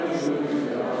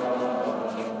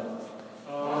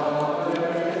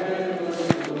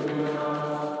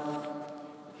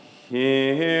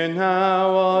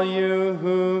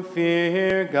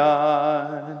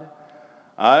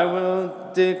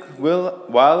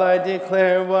while I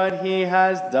declare what he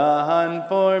has done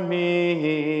for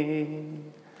me.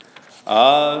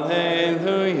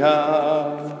 Alleluia,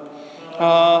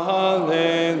 alleluia,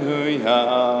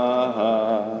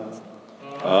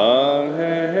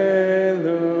 alleluia.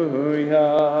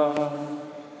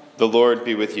 The Lord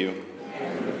be with you.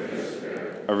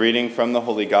 A reading from the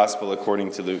Holy Gospel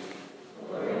according to Luke.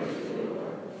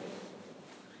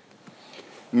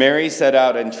 Mary set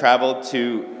out and traveled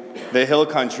to the hill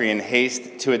country in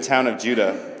haste to a town of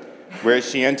Judah, where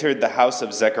she entered the house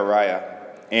of Zechariah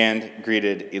and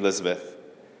greeted Elizabeth.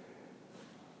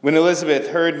 When Elizabeth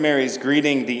heard Mary's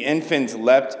greeting, the infant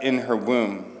leapt in her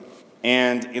womb,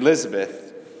 and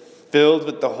Elizabeth, filled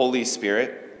with the Holy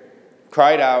Spirit,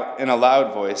 cried out in a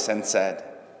loud voice and said,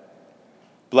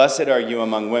 "Blessed are you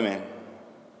among women,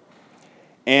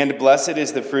 and blessed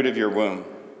is the fruit of your womb.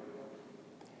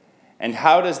 And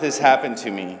how does this happen to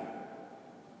me,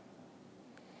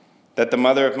 that the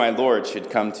mother of my Lord should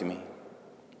come to me?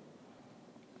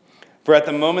 For at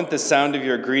the moment the sound of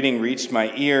your greeting reached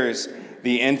my ears,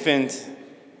 the infant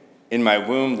in my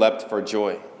womb leapt for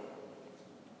joy.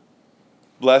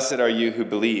 Blessed are you who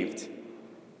believed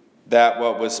that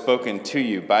what was spoken to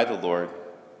you by the Lord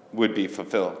would be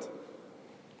fulfilled."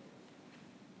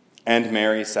 And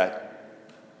Mary said,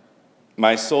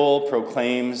 "My soul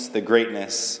proclaims the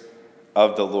greatness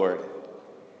of the Lord.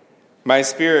 My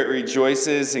spirit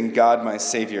rejoices in God my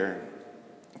Savior,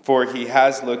 for he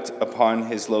has looked upon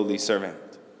his lowly servant.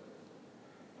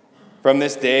 From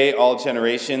this day all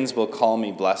generations will call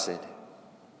me blessed.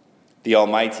 The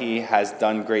Almighty has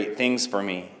done great things for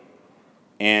me,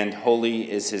 and holy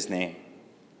is his name.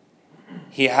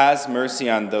 He has mercy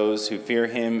on those who fear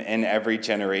him in every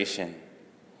generation.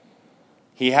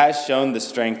 He has shown the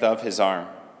strength of his arm,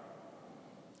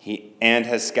 and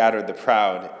has scattered the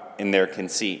proud in their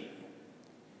conceit.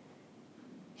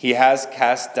 He has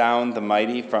cast down the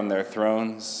mighty from their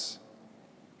thrones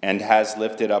and has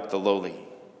lifted up the lowly.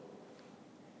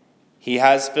 He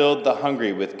has filled the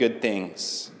hungry with good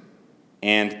things,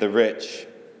 and the rich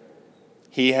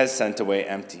he has sent away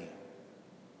empty.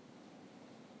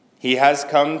 He has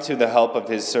come to the help of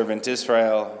his servant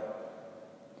Israel,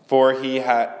 for he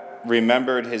had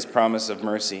remembered his promise of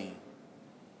mercy,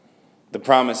 the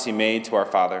promise he made to our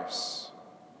fathers,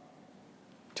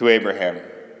 to Abraham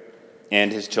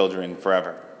and his children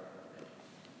forever."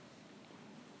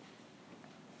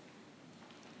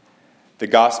 The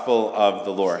Gospel of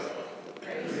the Lord.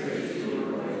 Praise to you,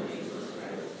 Lord Jesus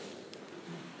Christ.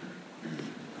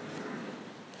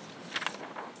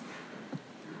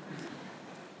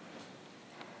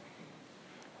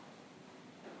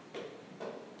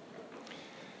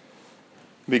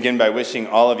 Begin by wishing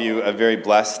all of you a very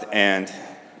blessed and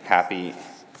happy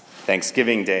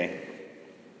Thanksgiving Day.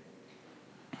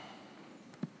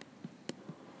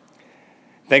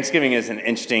 Thanksgiving is an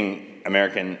interesting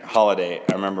American holiday.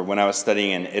 I remember when I was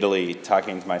studying in Italy,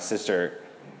 talking to my sister,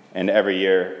 and every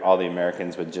year all the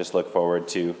Americans would just look forward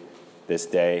to this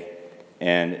day.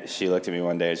 And she looked at me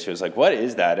one day and she was like, "What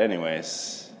is that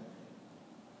anyways?"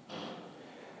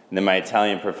 And then my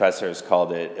Italian professors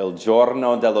called it Il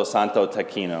Giorno dello Santo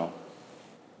Tacchino,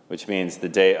 which means the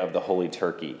day of the Holy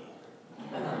Turkey.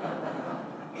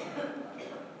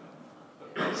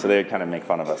 So they would kind of make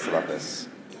fun of us about this,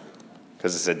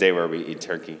 because it's a day where we eat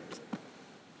turkey.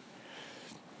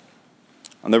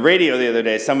 On the radio the other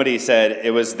day, somebody said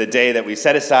it was the day that we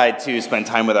set aside to spend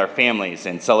time with our families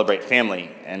and celebrate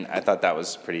family, and I thought that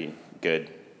was pretty good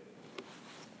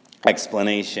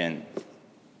explanation.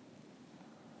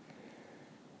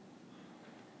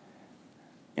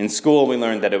 In school, we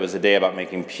learned that it was a day about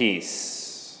making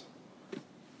peace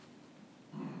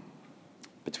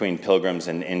between pilgrims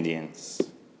and Indians,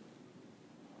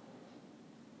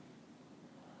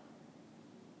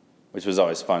 which was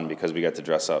always fun because we got to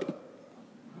dress up.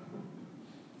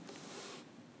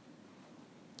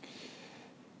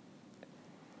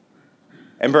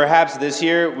 And perhaps this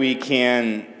year we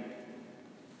can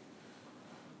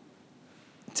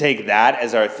take that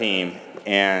as our theme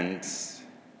and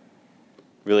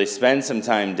really spend some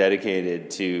time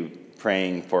dedicated to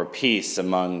praying for peace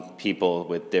among people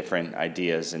with different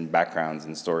ideas and backgrounds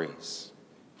and stories.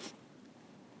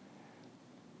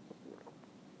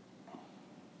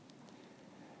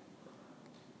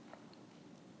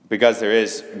 Because there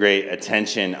is great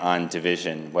attention on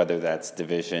division, whether that's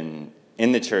division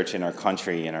in the church, in our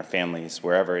country, in our families,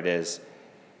 wherever it is.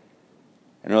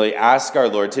 And really ask our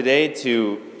Lord today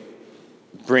to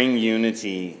bring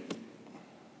unity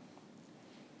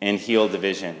and heal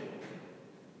division.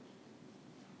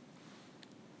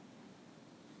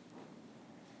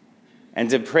 and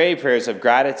to pray prayers of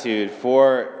gratitude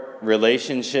for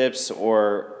relationships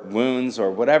or wounds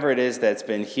or whatever it is that's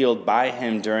been healed by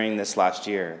him during this last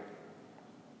year.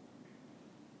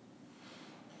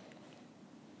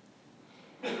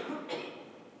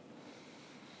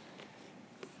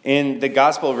 In the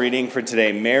gospel reading for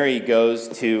today, Mary goes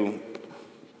to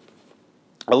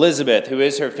Elizabeth, who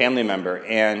is her family member,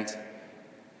 and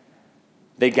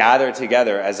they gather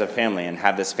together as a family and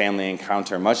have this family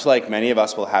encounter, much like many of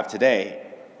us will have today.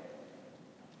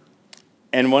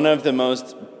 And one of the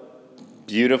most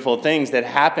beautiful things that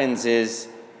happens is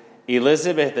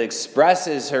Elizabeth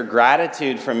expresses her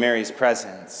gratitude for Mary's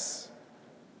presence,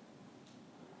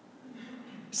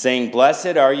 saying,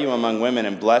 "Blessed are you among women,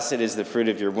 and blessed is the fruit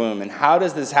of your womb. And how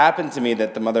does this happen to me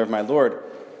that the mother of my Lord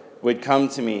would come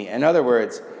to me?" In other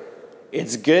words,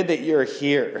 it's good that you're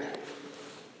here.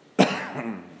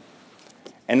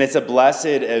 And it's a blessed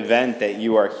event that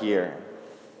you are here.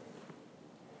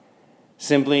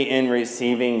 Simply in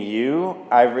receiving you,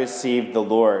 I've received the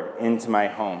Lord into my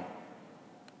home.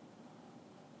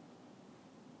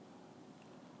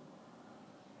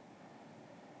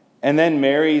 And then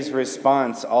Mary's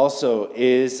response also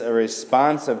is a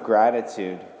response of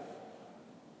gratitude,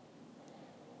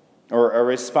 or a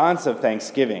response of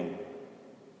thanksgiving.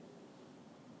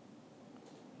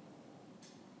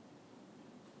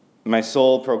 My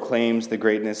soul proclaims the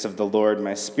greatness of the Lord.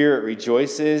 My spirit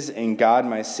rejoices in God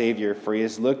my Savior, for he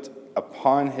has looked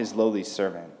upon his lowly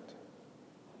servant.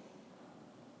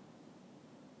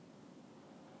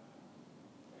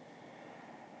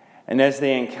 And as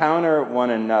they encounter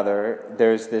one another,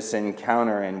 there's this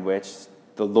encounter in which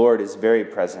the Lord is very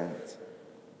present,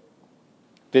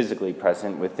 physically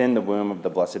present within the womb of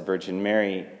the Blessed Virgin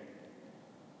Mary,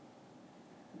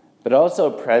 but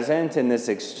also present in this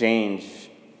exchange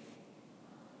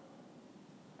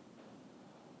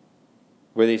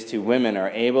where these two women are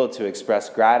able to express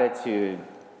gratitude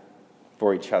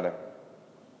for each other.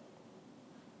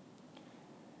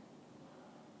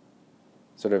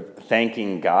 Sort of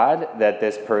thanking God that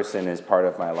this person is part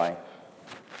of my life.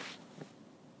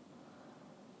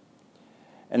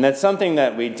 And that's something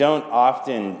that we don't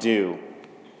often do.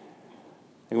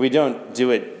 We don't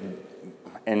do it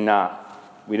enough.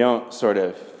 We don't sort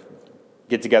of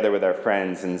get together with our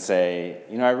friends and say,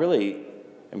 I really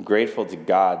am grateful to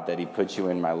God that he put you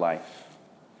in my life.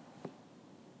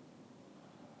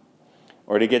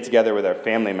 Or to get together with our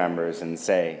family members and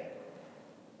say,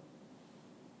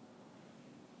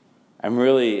 I'm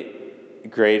really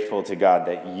grateful to God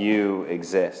that you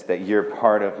exist, that you're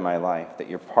part of my life, that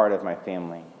you're part of my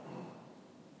family.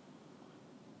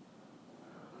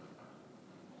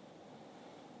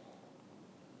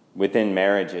 Within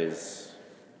marriages,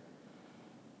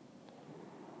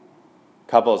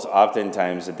 couples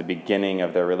oftentimes at the beginning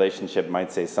of their relationship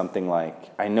might say something like,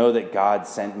 I know that God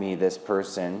sent me this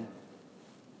person.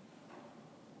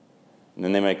 And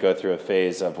then they might go through a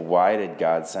phase of, why did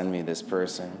God send me this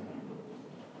person?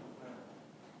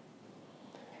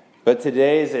 But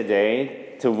today is a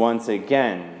day to once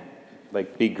again,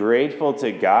 be grateful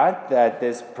to God that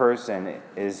this person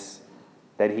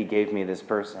that he gave me this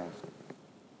person.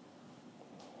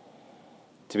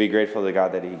 To be grateful to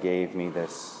God that he gave me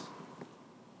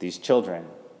these children,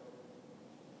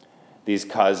 these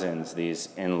cousins, these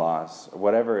in-laws,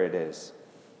 whatever it is.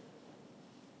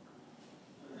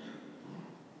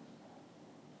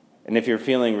 And if you're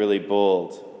feeling really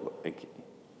bold,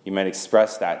 you might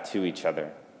express that to each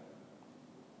other.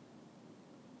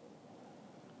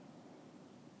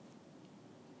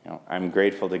 I'm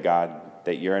grateful to God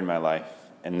that you're in my life,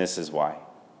 and this is why.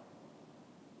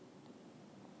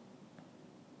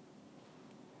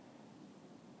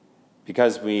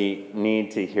 Because we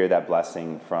need to hear that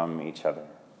blessing from each other.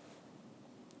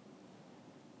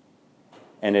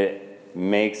 And it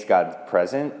makes God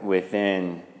present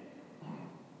within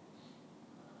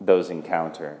those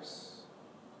encounters.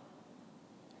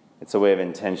 It's a way of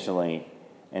intentionally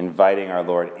inviting our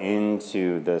Lord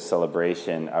into the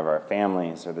celebration of our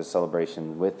families, or the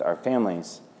celebration with our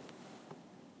families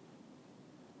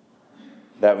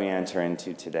that we enter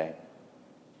into today.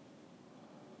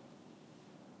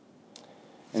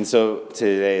 And so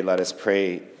today, let us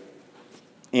pray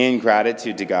in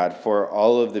gratitude to God for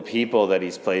all of the people that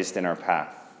he's placed in our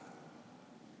path,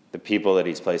 the people that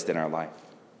he's placed in our life.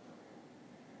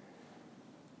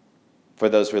 For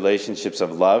those relationships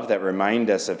of love that remind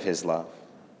us of his love.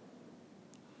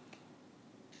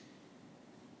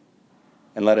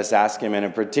 And let us ask him in a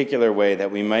particular way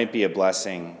that we might be a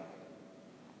blessing,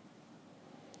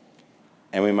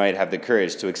 and we might have the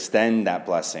courage to extend that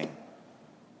blessing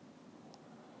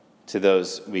to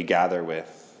those we gather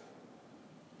with,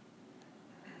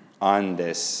 on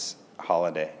this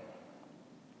holiday.